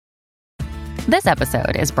This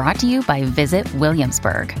episode is brought to you by Visit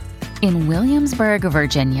Williamsburg. In Williamsburg,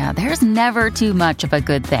 Virginia, there's never too much of a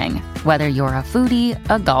good thing. Whether you're a foodie,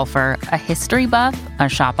 a golfer, a history buff, a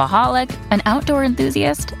shopaholic, an outdoor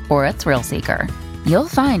enthusiast, or a thrill seeker, you'll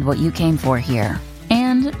find what you came for here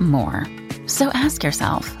and more. So ask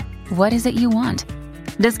yourself, what is it you want?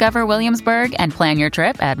 Discover Williamsburg and plan your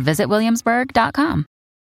trip at visitwilliamsburg.com.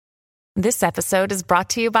 This episode is brought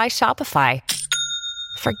to you by Shopify.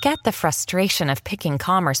 Forget the frustration of picking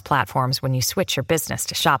commerce platforms when you switch your business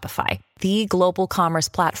to Shopify, the global commerce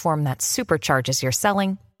platform that supercharges your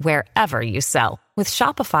selling wherever you sell. With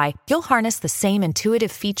Shopify, you'll harness the same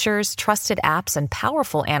intuitive features, trusted apps, and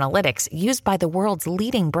powerful analytics used by the world's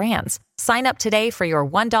leading brands. Sign up today for your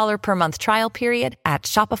 $1 per month trial period at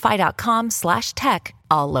shopify.com/tech,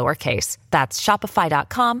 all lowercase. That's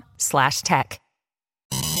shopify.com/tech.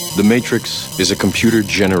 The Matrix is a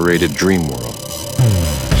computer-generated dream world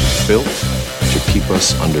built to keep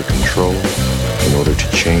us under control in order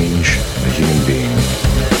to change a human being.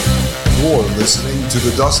 You're listening to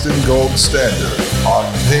the Dustin Gold Standard on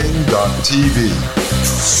Pain.tv.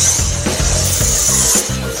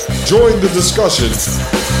 Join the discussion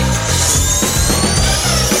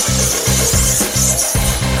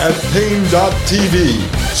at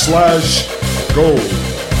Pain.tv/gold.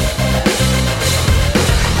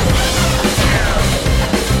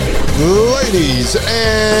 Ladies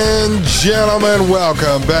and gentlemen,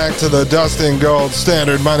 welcome back to the Dustin Gold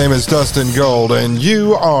Standard. My name is Dustin Gold, and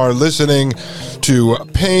you are listening to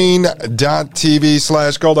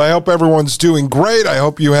Pain.tv/gold. I hope everyone's doing great. I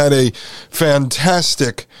hope you had a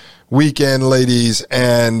fantastic weekend, ladies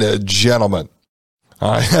and gentlemen.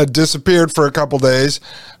 I had disappeared for a couple days.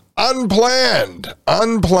 Unplanned,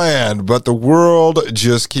 but the world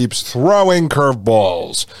just keeps throwing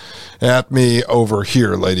curveballs at me over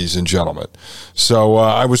here, ladies and gentlemen. So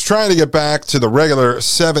I was trying to get back to the regular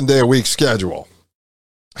 7-day-a-week schedule.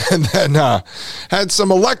 And then had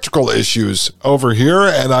some electrical issues over here,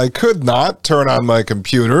 and I could not turn on my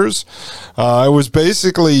computers. It was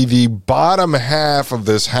basically the bottom half of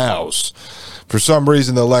this house. For some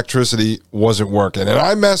reason, the electricity wasn't working. And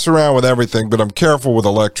I mess around with everything, but I'm careful with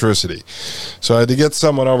electricity. So I had to get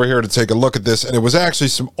someone over here to take a look at this. And it was actually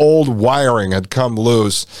some old wiring had come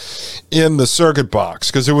loose in the circuit box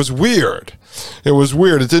because it was weird. It was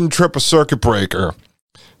weird. It didn't trip a circuit breaker.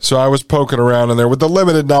 So I was poking around in there with the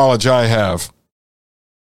limited knowledge I have.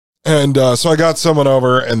 And so I got someone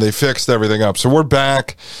over and they fixed everything up. So we're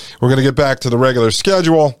back. We're going to get back to the regular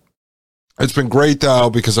schedule. It's been great, though,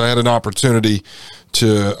 because I had an opportunity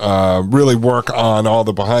to really work on all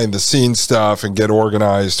the behind-the-scenes stuff and get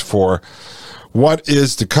organized for what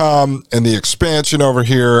is to come and the expansion over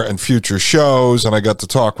here and future shows. And I got to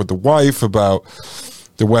talk with the wife about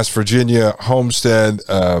the West Virginia homestead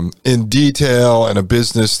in detail and a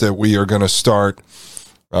business that we are going to start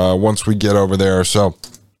once we get over there. So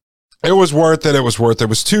it was worth it. It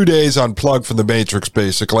was 2 days unplugged from the Matrix,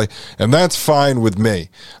 basically, and that's fine with me.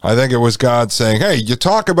 I think it was God saying, hey, you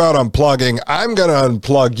talk about unplugging, I'm going to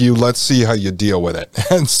unplug you. Let's see how you deal with it.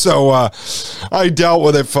 And so I dealt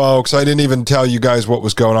with it, folks. I didn't even tell you guys what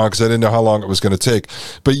was going on because I didn't know how long it was going to take.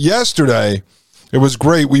 But yesterday, it was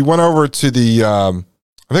great. We went over to the, I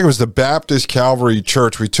think it was the Baptist Calvary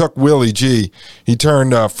Church. We took Willie G. He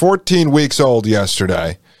turned 14 weeks old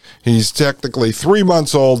yesterday. He's technically 3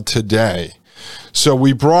 months old today. So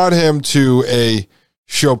we brought him to a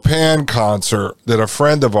Chopin concert that a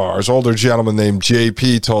friend of ours, older gentleman named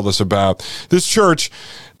JP, told us about. This church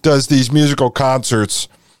does these musical concerts,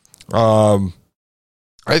 I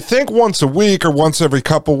think once a week or once every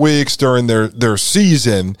couple weeks during their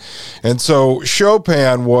season. And so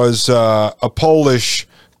Chopin was a Polish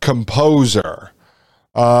composer.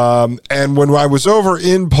 And when I was over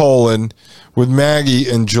in Poland with Maggie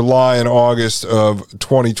in July and August of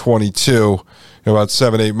 2022, about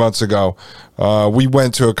 7-8 months ago, we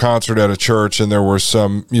went to a concert at a church and there were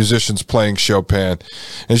some musicians playing Chopin.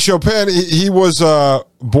 And Chopin, he was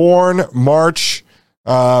born March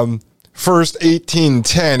 1st,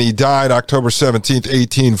 1810. He died October 17th,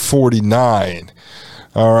 1849.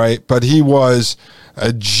 All right. But he was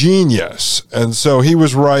a genius. And so he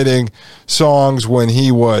was writing songs when he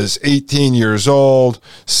was 18 years old,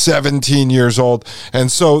 17 years old. And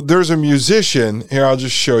so there's a musician here. I'll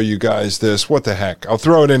just show you guys this. What the heck? I'll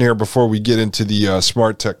throw it in here before we get into the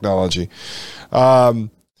smart technology.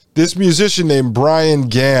 This musician named Brian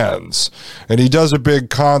Gans, and he does a big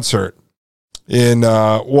concert in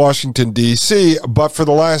Washington, D.C. But for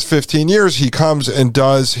the last 15 years, he comes and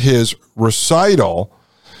does his recital,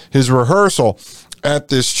 his rehearsal at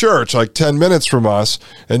this church, like 10 minutes from us,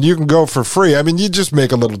 and you can go for free. I mean, you just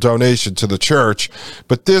make a little donation to the church,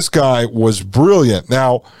 but this guy was brilliant.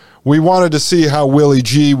 Now, we wanted to see how Willie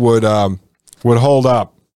G would hold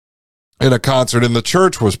up in a concert, and the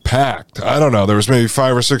church was packed. I don't know, there was maybe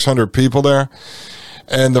 500 or 600 people there.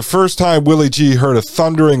 And the first time Willie G heard a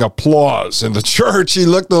thundering applause in the church, he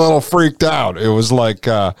looked a little freaked out. It was like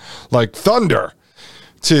thunder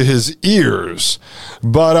to his ears.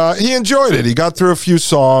 But he enjoyed it. He got through a few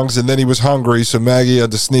songs, and then he was hungry, so Maggie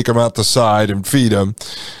had to sneak him out the side and feed him.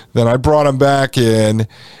 Then I brought him back in, and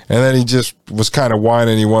then he just was kind of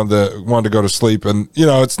whining. He wanted to go to sleep. And, you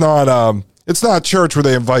know, it's not church where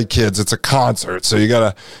they invite kids. It's a concert. So you got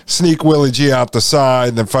to sneak Willie G out the side.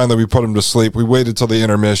 And then finally we put him to sleep. We waited till the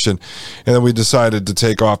intermission, and then we decided to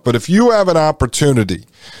take off. But if you have an opportunity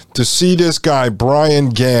to see this guy, Brian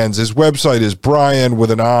Gans, his website is Brian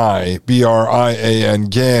with an I, Brian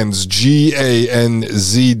Gans, GANZ.net.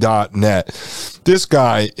 This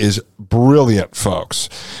guy is brilliant, folks.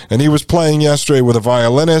 And he was playing yesterday with a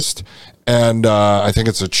violinist, and I think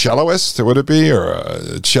it's a celloist, would it be, or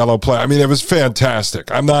a cello player? I mean, it was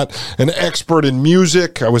fantastic. I'm not an expert in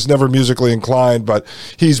music. I was never musically inclined, but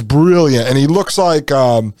he's brilliant. And he looks like,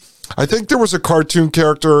 I think there was a cartoon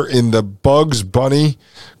character in the Bugs Bunny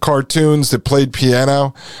cartoons that played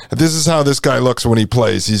piano. This is how this guy looks when he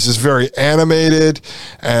plays. He's just very animated,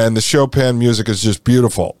 and the Chopin music is just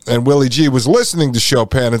beautiful. And Willie G was listening to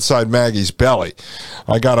Chopin inside Maggie's belly.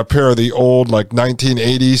 I got a pair of the old, like,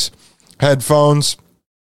 1980s headphones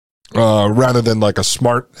rather than like a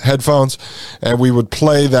smart headphones, and we would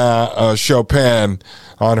play that Chopin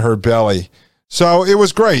on her belly. So it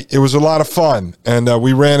was great. It was a lot of fun, and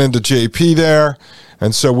we ran into JP there,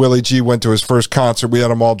 and so Willie G went to his first concert. We had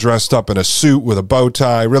him all dressed up in a suit with a bow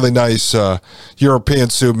tie, really nice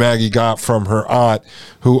European suit Maggie got from her aunt,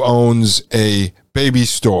 who owns a baby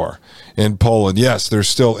store in Poland. Yes, there's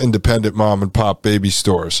still independent mom and pop baby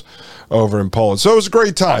stores over in Poland. So it was a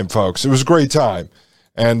great time, folks. It was a great time.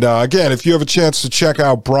 And again, if you have a chance to check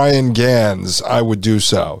out Brian Gans, I would do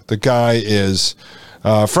so. The guy is,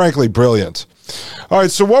 frankly, brilliant. All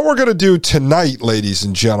right, so what we're going to do tonight, ladies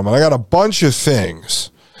and gentlemen, I got a bunch of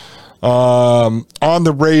things on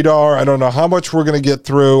the radar. I don't know how much we're going to get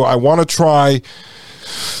through. I want to try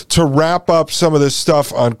to wrap up some of this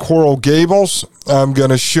stuff on Coral Gables. I'm going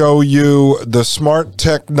to show you the smart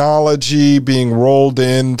technology being rolled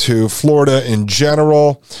into Florida in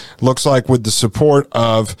general. Looks like with the support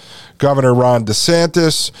of Governor Ron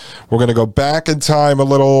DeSantis. We're going to go back in time a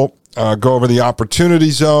little, go over the opportunity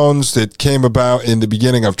zones that came about in the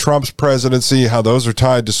beginning of Trump's presidency, how those are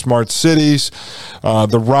tied to smart cities.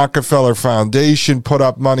 The Rockefeller Foundation put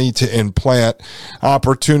up money to implant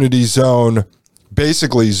opportunity zone,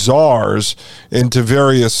 basically czars, into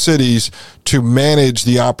various cities to manage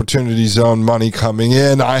the opportunity zone money coming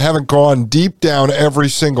in. I haven't gone deep down every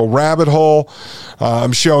single rabbit hole.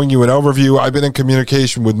 I'm showing you an overview. I've been in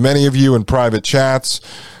communication with many of you in private chats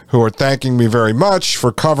who are thanking me very much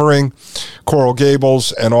for covering Coral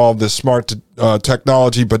Gables and all of this smart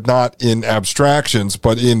technology, but not in abstractions,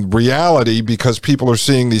 but in reality, because people are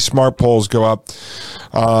seeing these smart poles go up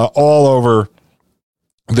all over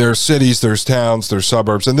their cities, their towns, their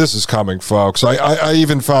suburbs, and this is coming, folks. I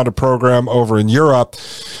even found a program over in Europe,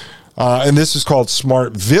 and this is called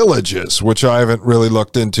Smart Villages, which I haven't really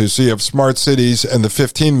looked into. So you have smart cities and the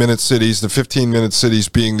 15-minute cities, the 15-minute cities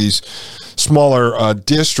being these smaller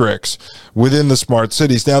districts within the smart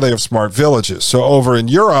cities. Now they have smart villages. So over in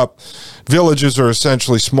Europe, villages are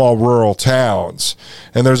essentially small rural towns,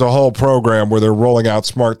 and there's a whole program where they're rolling out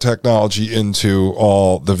smart technology into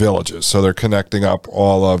all the villages. So they're connecting up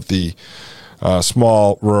all of the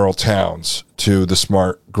small rural towns to the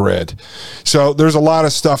smart grid. So there's a lot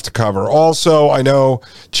of stuff to cover. Also, I know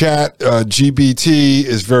Chat GBT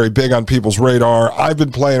is very big on people's radar. I've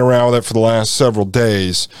been playing around with it for the last several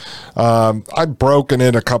days. I've broken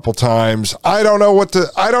it a couple times. I don't know what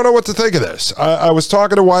to think of this. I was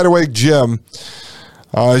talking to Wide Awake Jim.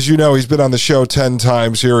 As you know, he's been on the show 10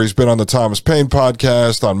 times here. He's been on the Thomas Paine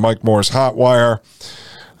podcast, on Mike Moore's Hotwire.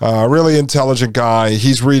 Really intelligent guy.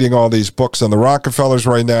 He's reading all these books on the Rockefellers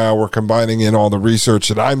right now. We're combining in all the research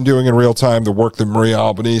that I'm doing in real time, the work that Maria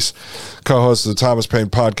Albanese, co-host of the Thomas Paine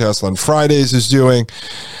podcast on Fridays, is doing.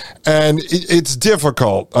 And it's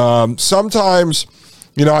difficult. Sometimes,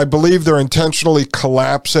 you know, I believe they're intentionally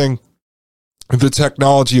collapsing the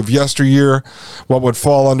technology of yesteryear, what would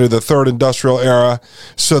fall under the third industrial era,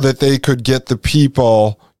 so that they could get the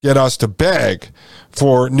people get us to beg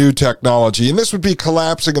for new technology. And this would be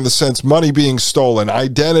collapsing in the sense money being stolen,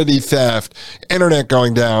 identity theft, internet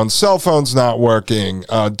going down, cell phones not working,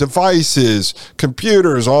 devices,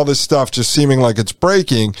 computers, all this stuff just seeming like it's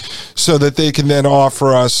breaking, so that they can then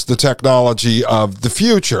offer us the technology of the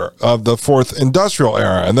future, of the fourth industrial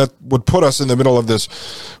era. And that would put us in the middle of this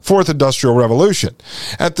fourth industrial revolution.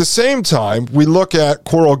 At the same time, we look at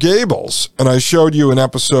Coral Gables, and I showed you in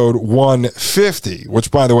episode 150, which,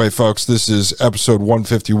 by the way, folks, this is episode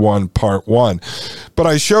 151, part 1. But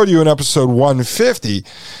I showed you in episode 150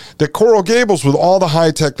 that Coral Gables, with all the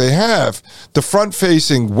high tech they have, the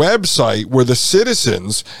front-facing website where the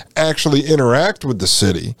citizens actually interact with the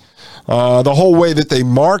city, the whole way that they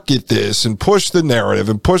market this and push the narrative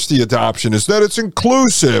and push the adoption is that it's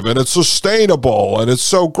inclusive and it's sustainable and it's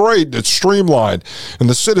so great and it's streamlined, and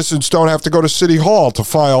the citizens don't have to go to City Hall to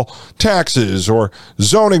file taxes or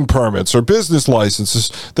zoning permits or business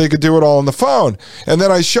licenses. They could do it all on the phone. And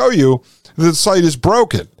then I show you that the site is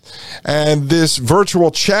broken. And this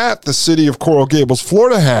virtual chat the city of Coral Gables,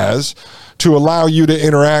 Florida has to allow you to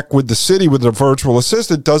interact with the city with a virtual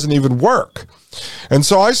assistant doesn't even work. And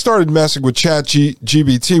so I started messing with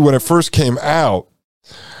ChatGPT when it first came out,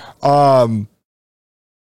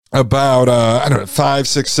 about, 5,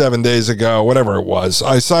 6, 7 days ago, whatever it was.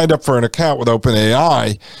 I signed up for an account with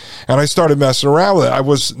OpenAI, and I started messing around with it. I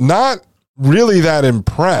was not really that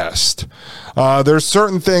impressed. There's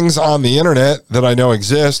certain things on the internet that I know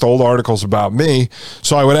exist, old articles about me,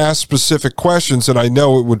 so I would ask specific questions and I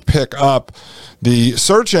know it would pick up the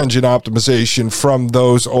search engine optimization from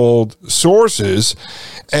those old sources,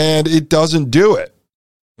 and it doesn't do it.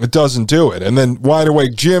 It doesn't do it. And then Wide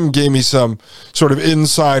Awake Jim gave me some sort of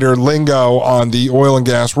insider lingo on the oil and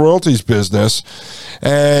gas royalties business,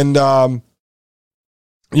 and,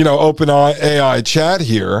 OpenAI chat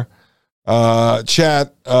here,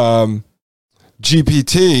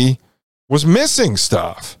 GPT was missing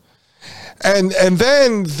stuff. And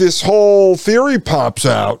then this whole theory pops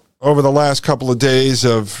out over the last couple of days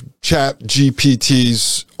of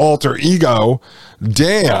ChatGPT's alter ego,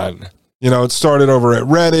 Dan. It started over at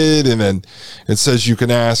Reddit, and then it says you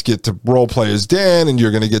can ask it to role play as Dan, and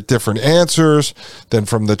you're going to get different answers than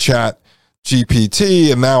from the Chat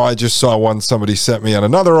GPT. And now I just saw one somebody sent me on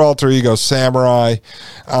another alter ego, Samurai.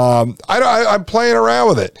 I'm playing around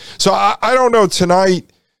with it. So I don't know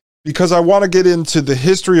tonight, because I want to get into the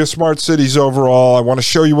history of smart cities overall. I want to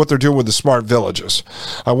show you what they're doing with the smart villages.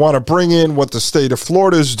 I want to bring in what the state of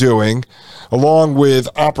Florida is doing, along with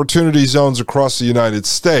opportunity zones across the United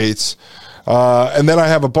States. And then I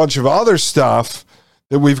have a bunch of other stuff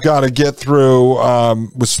that we've got to get through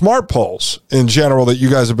with smart poles in general that you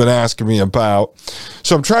guys have been asking me about.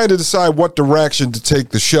 So I'm trying to decide what direction to take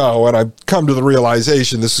the show, and I've come to the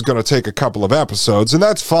realization this is going to take a couple of episodes, and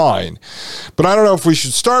that's fine. But I don't know if we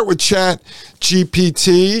should start with Chat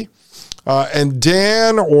GPT and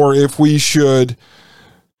Dan, or if we should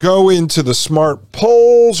go into the smart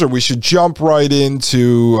poles, or we should jump right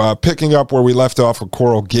into picking up where we left off with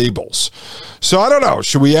Coral Gables. So I don't know.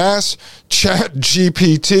 Should we ask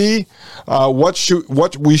ChatGPT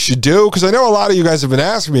what we should do? Because I know a lot of you guys have been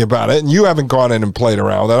asking me about it, and you haven't gone in and played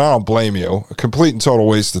around with it. I don't blame you. A complete and total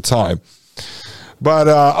waste of time. But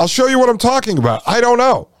I'll show you what I'm talking about. I don't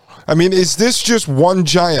know. I mean, is this just one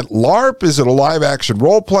giant LARP? Is it a live action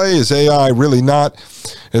role play? Is AI really not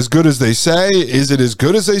as good as they say? Is it as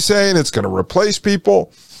good as they say and it's going to replace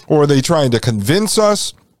people? Or are they trying to convince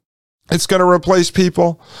us it's going to replace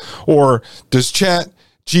people? Or does Chat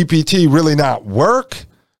GPT really not work?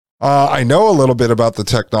 I know a little bit about the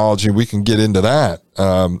technology. We can get into that.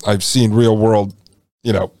 I've seen real world,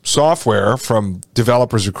 software from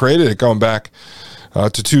developers who created it going back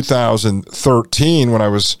to 2013 when I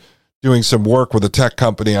was doing some work with a tech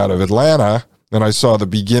company out of Atlanta, and I saw the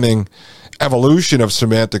beginning evolution of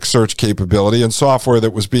semantic search capability and software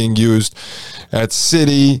that was being used at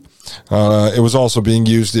Citi. It was also being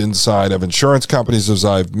used inside of insurance companies, as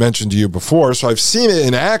I've mentioned to you before. So I've seen it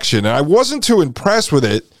in action, and I wasn't too impressed with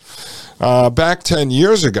it back 10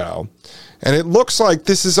 years ago. And it looks like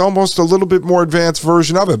this is almost a little bit more advanced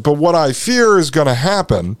version of it. But what I fear is going to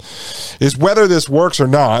happen is, whether this works or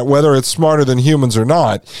not, whether it's smarter than humans or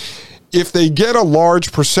not, if they get a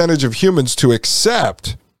large percentage of humans to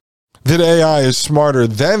accept that AI is smarter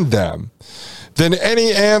than them, then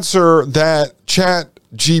any answer that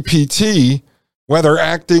ChatGPT, whether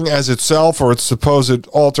acting as itself or its supposed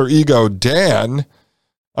alter ego Dan,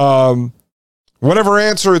 whatever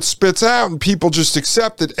answer it spits out, and people just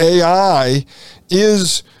accept that AI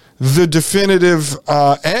is the definitive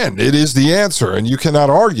end. It is the answer, and you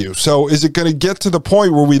cannot argue. So is it going to get to the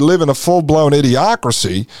point where we live in a full-blown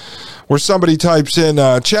idiocracy where somebody types in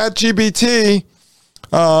ChatGPT,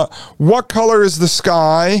 what color is the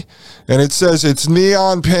sky? And it says it's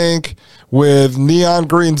neon pink with neon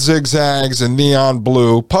green zigzags and neon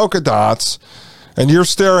blue polka dots. And you're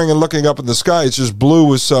staring and looking up in the sky. It's just blue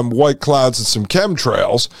with some white clouds and some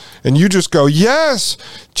chemtrails. And you just go, yes,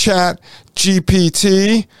 Chat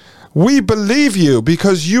GPT, we believe you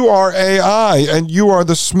because you are AI and you are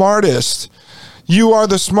the smartest. You are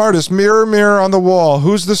the smartest. Mirror, mirror on the wall.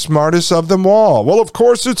 Who's the smartest of them all? Well, of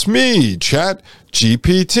course, it's me, Chat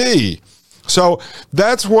GPT. So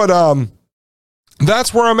that's what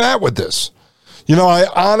that's where I'm at with this. You know, I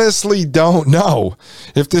honestly don't know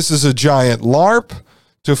if this is a giant LARP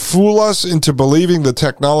to fool us into believing the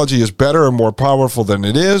technology is better and more powerful than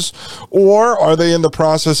it is, or are they in the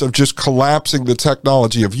process of just collapsing the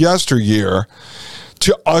technology of yesteryear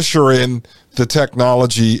to usher in the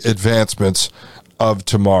technology advancements of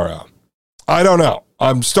tomorrow? I don't know.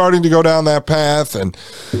 I'm starting to go down that path and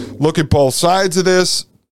look at both sides of this.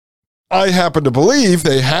 I happen to believe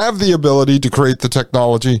they have the ability to create the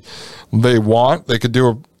technology they want. They could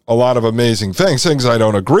do a lot of amazing things I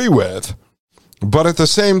don't agree with. But at the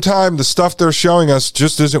same time, the stuff they're showing us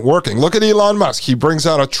just isn't working. Look at Elon Musk. He brings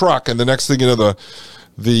out a truck, and the next thing you know,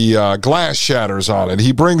 the glass shatters on it.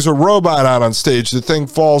 He brings a robot out on stage. The thing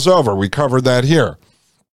falls over. We covered that here.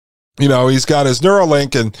 You know, he's got his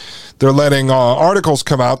Neuralink, and they're letting articles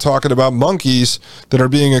come out talking about monkeys that are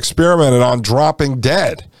being experimented on dropping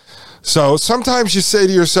dead. So sometimes you say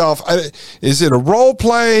to yourself, is it a role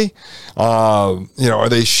play? Are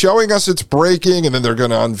they showing us it's breaking and then they're going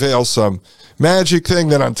to unveil some magic thing?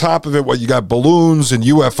 Then on top of it, you got balloons and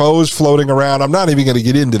UFOs floating around. I'm not even going to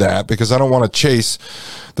get into that because I don't want to chase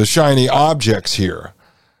the shiny objects here.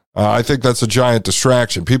 I think that's a giant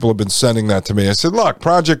distraction. People have been sending that to me. I said, look,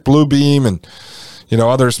 Project Bluebeam and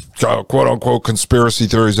others, quote unquote, conspiracy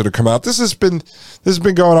theories that have come out. This has been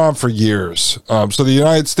going on for years. So the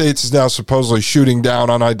United States is now supposedly shooting down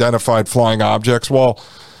unidentified flying objects. Well,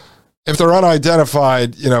 if they're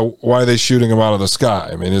unidentified, why are they shooting them out of the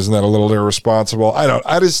sky? I mean, isn't that a little irresponsible?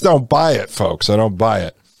 I just don't buy it, folks. I don't buy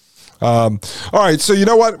it. All right. So you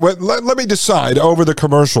know what? Let me decide over the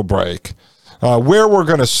commercial break where we're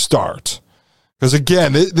going to start. Because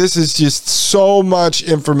again, this is just so much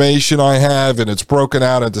information I have, and it's broken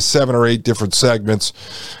out into 7 or 8 different segments.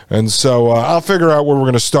 And so I'll figure out where we're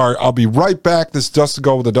going to start. I'll be right back. This Dust to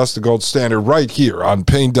Gold with the Dust to Gold Standard right here on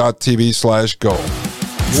Pain.tv/gold.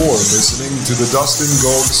 You're listening to the Dust and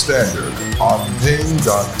Gold Standard on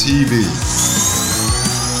Pain.tv.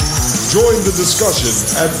 Join the discussion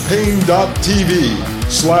at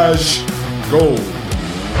Pain.tv/gold.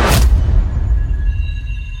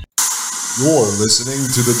 You're listening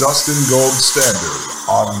to the Dust and Gold Standard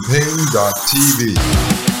on Pain.tv.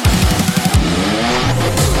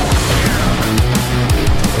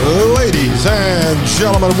 Ladies and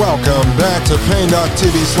gentlemen, welcome back to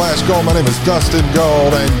Pain.tv/gold. My name is Dustin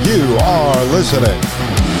Gold, and you are listening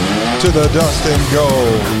to the Dust and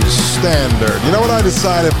Gold Standard. You know what I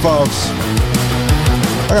decided, folks?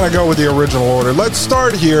 I'm going to go with the original order. Let's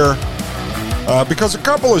start here. Because a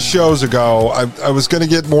couple of shows ago, I was going to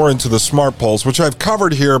get more into the smart poles, which I've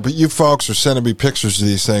covered here, but you folks are sending me pictures of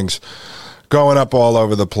these things going up all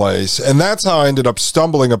over the place. And that's how I ended up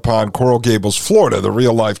stumbling upon Coral Gables, Florida, the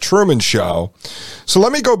real-life Truman Show. So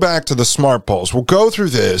let me go back to the smart poles. We'll go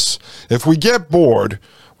through this. If we get bored,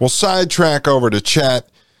 we'll sidetrack over to Chat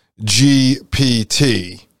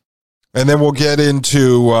GPT. And then we'll get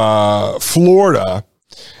into Florida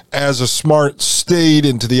as a smart state,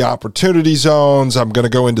 into the opportunity zones. I'm going to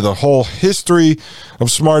go into the whole history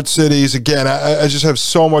of smart cities. Again, I just have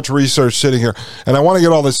so much research sitting here, and I want to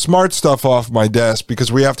get all this smart stuff off my desk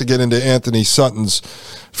because we have to get into Anthony Sutton's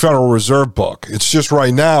Federal Reserve book. It's just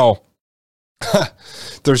right now,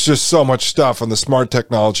 there's just so much stuff on the smart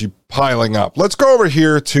technology piling up. Let's go over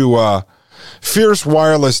here to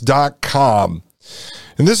fiercewireless.com.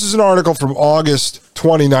 And this is an article from August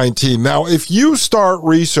 2019. Now, if you start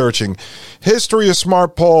researching history of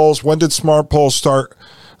smart poles, when did smart poles start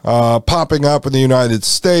popping up in the United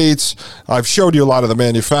States? I've showed you a lot of the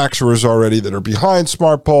manufacturers already that are behind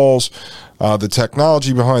smart poles, the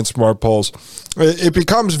technology behind smart poles. It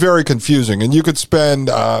becomes very confusing, and you could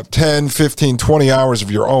spend 10, 15, 20 hours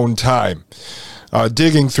of your own time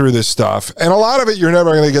digging through this stuff. And a lot of it, you're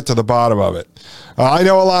never going to get to the bottom of it. I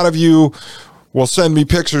know a lot of you will send me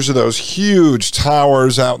pictures of those huge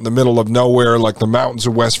towers out in the middle of nowhere, like the mountains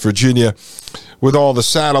of West Virginia, with all the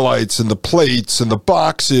satellites and the plates and the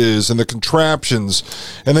boxes and the contraptions.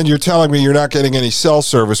 And then you're telling me you're not getting any cell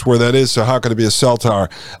service where that is, so how could it be a cell tower?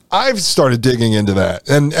 I've started digging into that.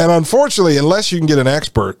 And unfortunately, unless you can get an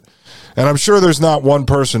expert, and I'm sure there's not one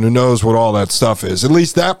person who knows what all that stuff is, at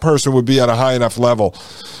least that person would be at a high enough level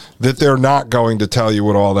that they're not going to tell you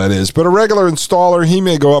what all that is. But a regular installer, he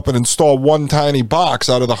may go up and install one tiny box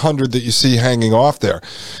out of the 100 that you see hanging off there.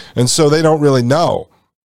 And so they don't really know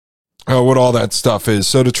what all that stuff is.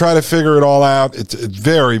 So to try to figure it all out, it's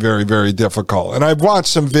very, very, very difficult. And I've watched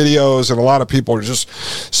some videos, and a lot of people are just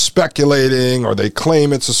speculating, or they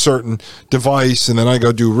claim it's a certain device, and then I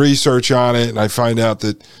go do research on it, and I find out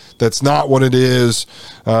that that's not what it is.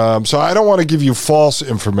 So I don't want to give you false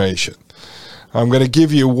information. I'm going to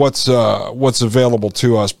give you what's available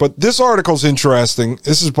to us. But this article is interesting.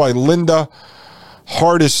 This is by Linda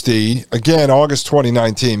Hardesty. Again, August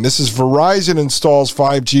 2019. This is Verizon installs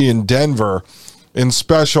 5G in Denver in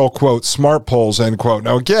special, quote, smart poles, end quote.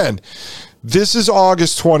 Now, again, this is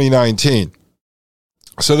August 2019.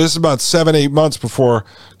 So this is about 7-8 months before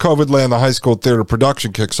COVID Land, the high school theater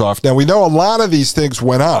production, kicks off. Now, we know a lot of these things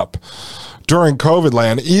went up during COVID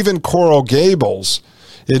Land. Even Coral Gables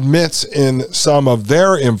admits in some of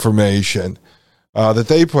their information that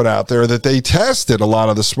they put out there that they tested a lot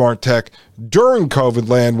of the smart tech during COVID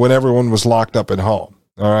Land when everyone was locked up at home.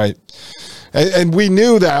 All right. And we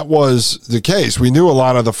knew that was the case. We knew a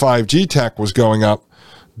lot of the 5G tech was going up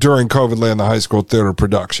during COVID Land, the high school theater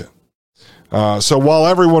production. So while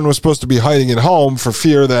everyone was supposed to be hiding at home for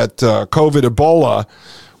fear that COVID Ebola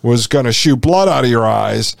was going to shoot blood out of your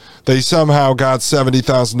eyes, they somehow got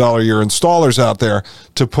 $70,000 a year installers out there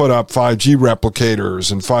to put up 5G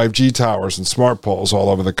replicators and 5G towers and smart poles all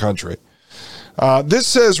over the country. This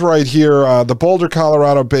says right here, the Boulder,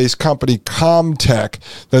 Colorado-based company Comtech,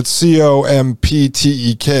 that's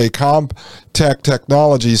C-O-M-P-T-E-K, Comtech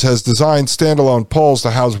Technologies, has designed standalone poles to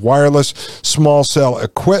house wireless small cell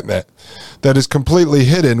equipment that is completely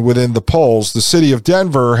hidden within the poles. The city of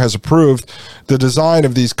Denver has approved the design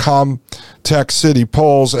of these Comtech city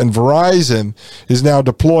poles, and Verizon is now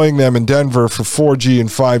deploying them in Denver for 4G and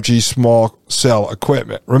 5G small cell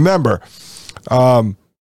equipment. Remember,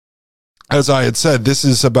 as I had said, this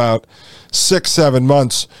is about 6-7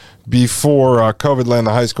 months before COVID Land,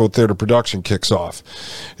 the high school theater production, kicks off.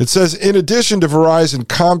 It says, in addition to Verizon,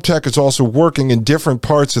 Comtech is also working in different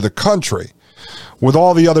parts of the country with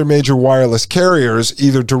all the other major wireless carriers,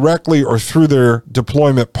 either directly or through their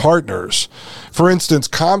deployment partners. For instance,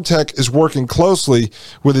 Comtech is working closely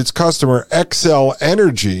with its customer XL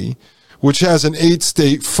Energy, which has an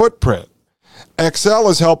 8-state footprint. XL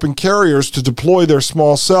is helping carriers to deploy their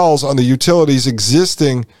small cells on the utility's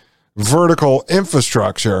existing vertical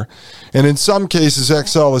infrastructure, and in some cases,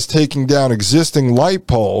 XL is taking down existing light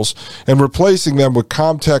poles and replacing them with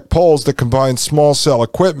Comtech poles that combine small cell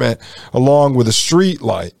equipment along with a street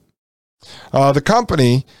light. The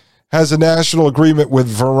company has a national agreement with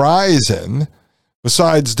Verizon.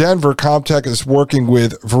 Besides Denver, Comtech is working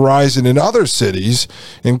with Verizon in other cities,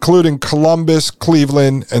 including Columbus,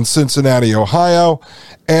 Cleveland, and Cincinnati, Ohio,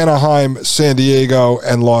 Anaheim, San Diego,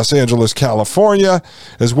 and Los Angeles, California,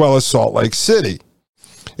 as well as Salt Lake City.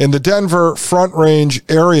 In the Denver Front Range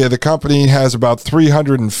area, the company has about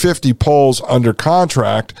 350 poles under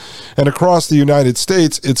contract, and across the United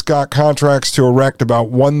States, it's got contracts to erect about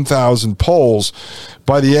 1,000 poles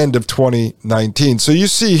by the end of 2019. So you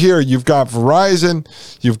see here, you've got Verizon,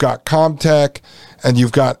 you've got Comtech, and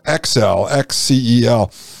you've got XL,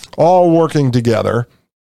 XCEL, all working together.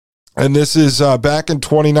 And this is back in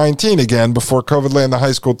 2019 again, before COVID Land, the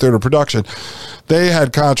high school theater production. They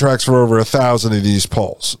had contracts for over 1,000 of these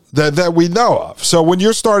poles that we know of. So when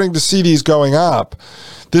you're starting to see these going up,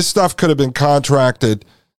 this stuff could have been contracted,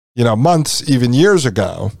 months, even years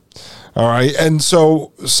ago. All right. And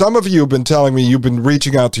so some of you have been telling me you've been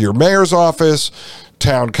reaching out to your mayor's office,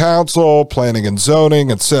 town council, planning and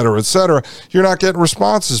zoning, et cetera, et cetera. You're not getting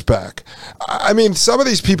responses back. I mean, some of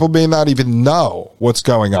these people may not even know what's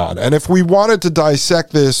going on. And if we wanted to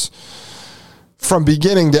dissect this from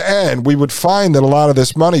beginning to end, we would find that a lot of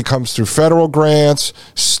this money comes through federal grants,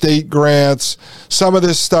 state grants. Some of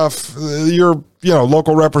this stuff, your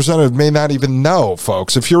local representative may not even know,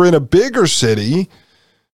 folks. If you're in a bigger city,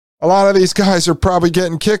 a lot of these guys are probably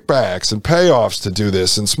getting kickbacks and payoffs to do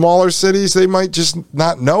this. In smaller cities, they might just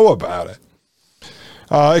not know about it.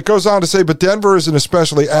 It goes on to say, but Denver is an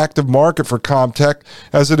especially active market for Comtech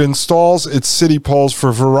as it installs its city poles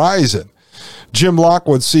for Verizon. Jim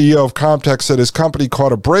Lockwood, CEO of Comtech, said his company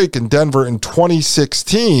caught a break in Denver in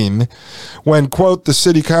 2016 when, quote, the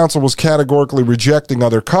city council was categorically rejecting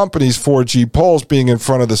other companies' 4G poles being in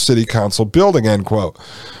front of the city council building, end quote.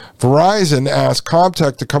 Verizon asked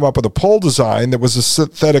Comtech to come up with a pole design that was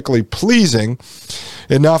aesthetically pleasing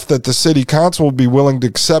enough that the city council would be willing to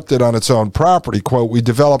accept it on its own property. Quote, we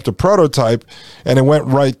developed a prototype and it went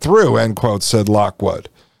right through, end quote, said Lockwood.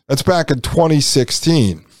 That's back in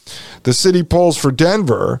 2016. The city poles for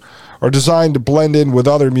Denver are designed to blend in with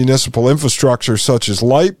other municipal infrastructure such as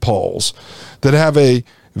light poles that have a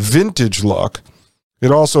vintage look.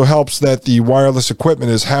 It also helps that the wireless equipment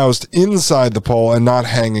is housed inside the pole and not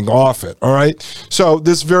hanging off it, all right? So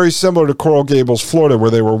this is very similar to Coral Gables, Florida, where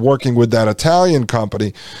they were working with that Italian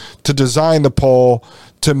company to design the pole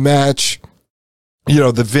to match,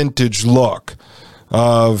 the vintage look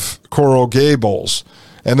of Coral Gables.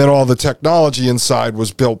 And then all the technology inside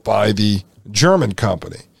was built by the German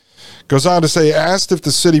company. Goes on to say, asked if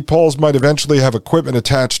the city poles might eventually have equipment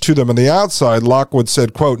attached to them on the outside, Lockwood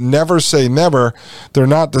said, quote, never say never. They're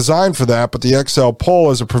not designed for that, but the XL pole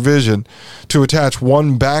has a provision to attach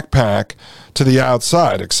one backpack to the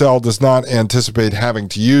outside. XL does not anticipate having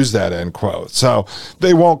to use that, end quote. So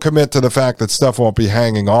they won't commit to the fact that stuff won't be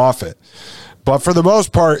hanging off it. But for the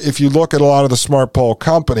most part, if you look at a lot of the smart pole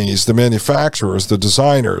companies, the manufacturers, the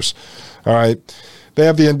designers, all right, they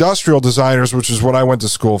have the industrial designers, which is what I went to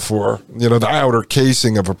school for, the outer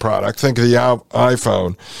casing of a product. Think of the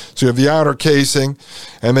iPhone. So you have the outer casing,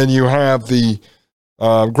 and then you have the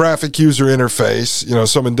graphic user interface.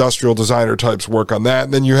 Some industrial designer types work on that.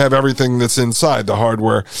 And then you have everything that's inside, the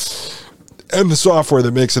hardware and the software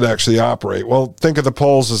that makes it actually operate. Well, think of the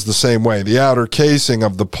poles as the same way. The outer casing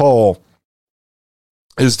of the pole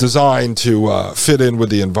is designed to fit in with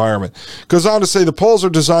the environment. Goes on to say the poles are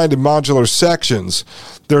designed in modular sections.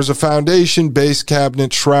 There's a foundation, base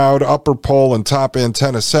cabinet, shroud, upper pole, and top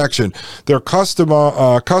antenna section. They're custom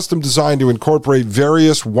designed to incorporate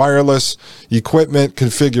various wireless equipment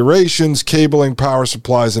configurations, cabling, power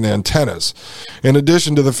supplies, and antennas. In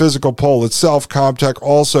addition to the physical pole itself, Comtech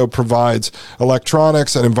also provides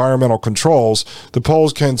electronics and environmental controls. The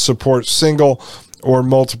poles can support single or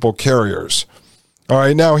multiple carriers. All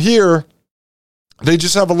right, now here, they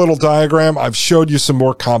just have a little diagram. I've showed you some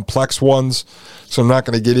more complex ones, so I'm not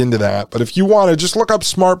going to get into that. But if you want to just look up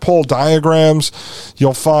smart pole diagrams,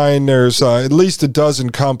 you'll find there's at least a dozen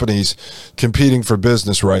companies competing for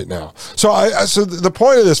business right now. So the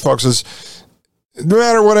point of this, folks, is no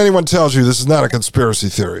matter what anyone tells you, this is not a conspiracy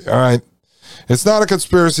theory, all right? It's not a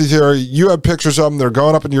conspiracy theory. You have pictures of them. They're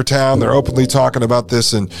going up in your town. They're openly talking about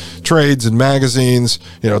this in trades and magazines,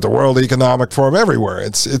 the World Economic Forum, everywhere.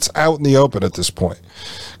 It's out in the open at this point.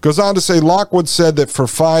 Goes on to say, Lockwood said that for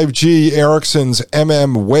 5G, Ericsson's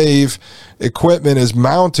MM-Wave equipment is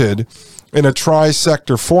mounted in a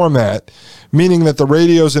tri-sector format, meaning that the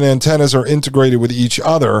radios and antennas are integrated with each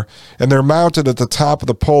other, and they're mounted at the top of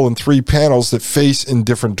the pole in 3 panels that face in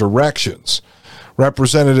different directions.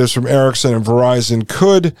 Representatives from Ericsson and Verizon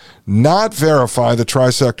could not verify the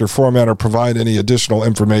tri-sector format or provide any additional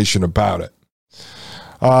information about it.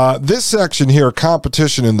 This section here,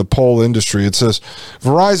 competition in the pole industry, it says,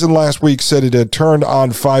 Verizon last week said it had turned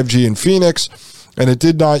on 5G in Phoenix, and it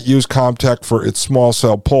did not use Comtech for its small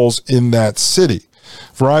cell poles in that city.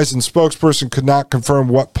 Verizon spokesperson could not confirm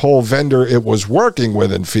what pole vendor it was working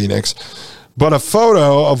with in Phoenix, but a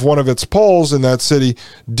photo of one of its poles in that city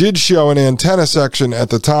did show an antenna section at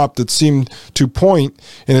the top that seemed to point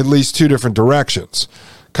in at least 2 different directions.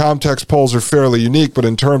 Comtech's poles are fairly unique, but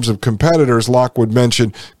in terms of competitors, Lockwood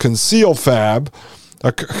mentioned Conceal Fab,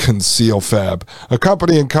 a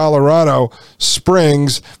company in Colorado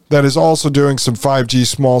Springs that is also doing some 5G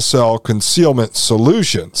small cell concealment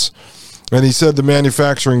solutions. And he said the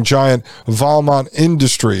manufacturing giant Valmont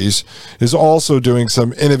Industries is also doing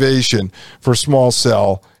some innovation for small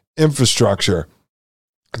cell infrastructure.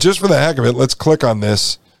 Just for the heck of it, let's click on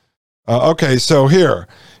this. Okay, so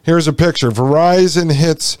here's a picture. Verizon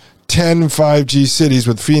hits 10 5G cities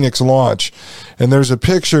with Phoenix launch. And there's a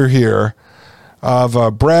picture here of a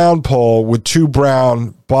brown pole with 2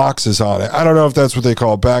 brown boxes on it. I don't know if that's what they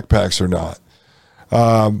call backpacks or not.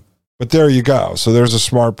 But there you go. So there's a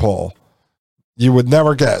smart pole. You would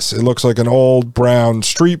never guess. It looks like an old brown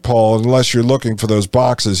street pole. Unless you're looking for those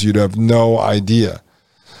boxes, you'd have no idea.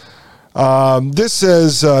 This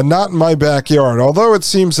says, not in my backyard. Although it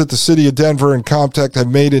seems that the city of Denver and Comtech have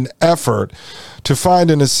made an effort to find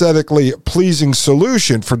an aesthetically pleasing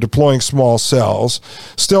solution for deploying small cells,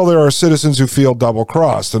 still there are citizens who feel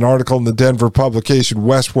double-crossed. An article in the Denver publication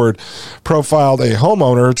Westward profiled a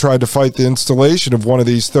homeowner who tried to fight the installation of one of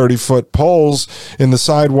these 30-foot poles in the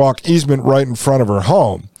sidewalk easement right in front of her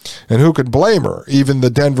home. And who could blame her? Even the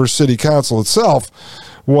Denver City Council itself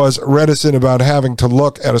was reticent about having to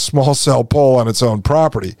look at a small cell pole on its own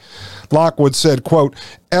property. Lockwood said, quote,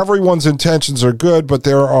 everyone's intentions are good, but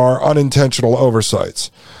there are unintentional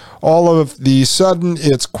oversights. All of the sudden,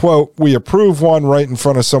 it's, quote, we approve one right in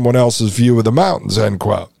front of someone else's view of the mountains, end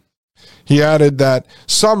quote. He added that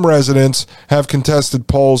some residents have contested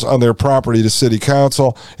poles on their property to city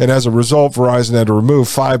council, and as a result, Verizon had to remove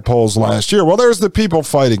 5 poles last year. Well, there's the people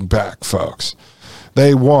fighting back, folks.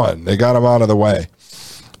 They won. They got them out of the way.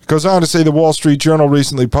 Goes on to say the Wall Street Journal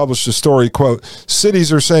recently published a story, quote,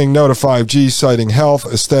 cities are saying no to 5G, citing health,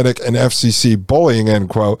 aesthetic, and FCC bullying, end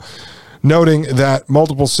quote, noting that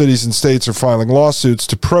multiple cities and states are filing lawsuits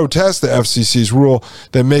to protest the FCC's rule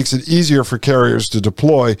that makes it easier for carriers to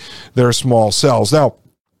deploy their small cells. Now,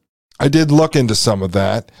 I did look into some of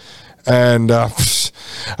that, and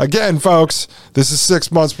again, folks, this is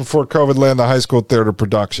 6 months before COVID landed the high school theater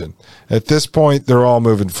production. At this point, they're all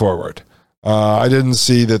moving forward. I didn't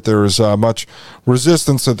see that there was much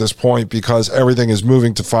resistance at this point because everything is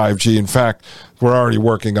moving to 5G. In fact, we're already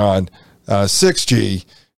working on 6G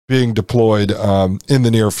being deployed in the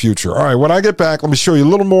near future. All right, when I get back, let me show you a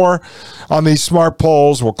little more on these smart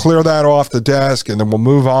poles. We'll clear that off the desk, and then we'll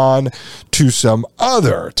move on to some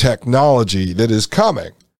other technology that is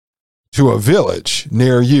coming to a village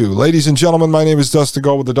near you. Ladies and gentlemen, my name is Dustin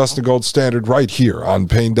Gold with the Dustin Gold Standard right here on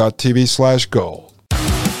Paine.tv/gold.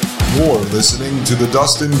 You're listening to the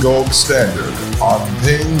Dustin Gold Standard on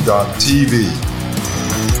Paine.tv.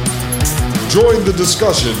 Join the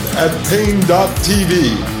discussion at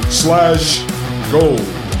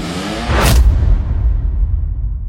Paine.tv/gold.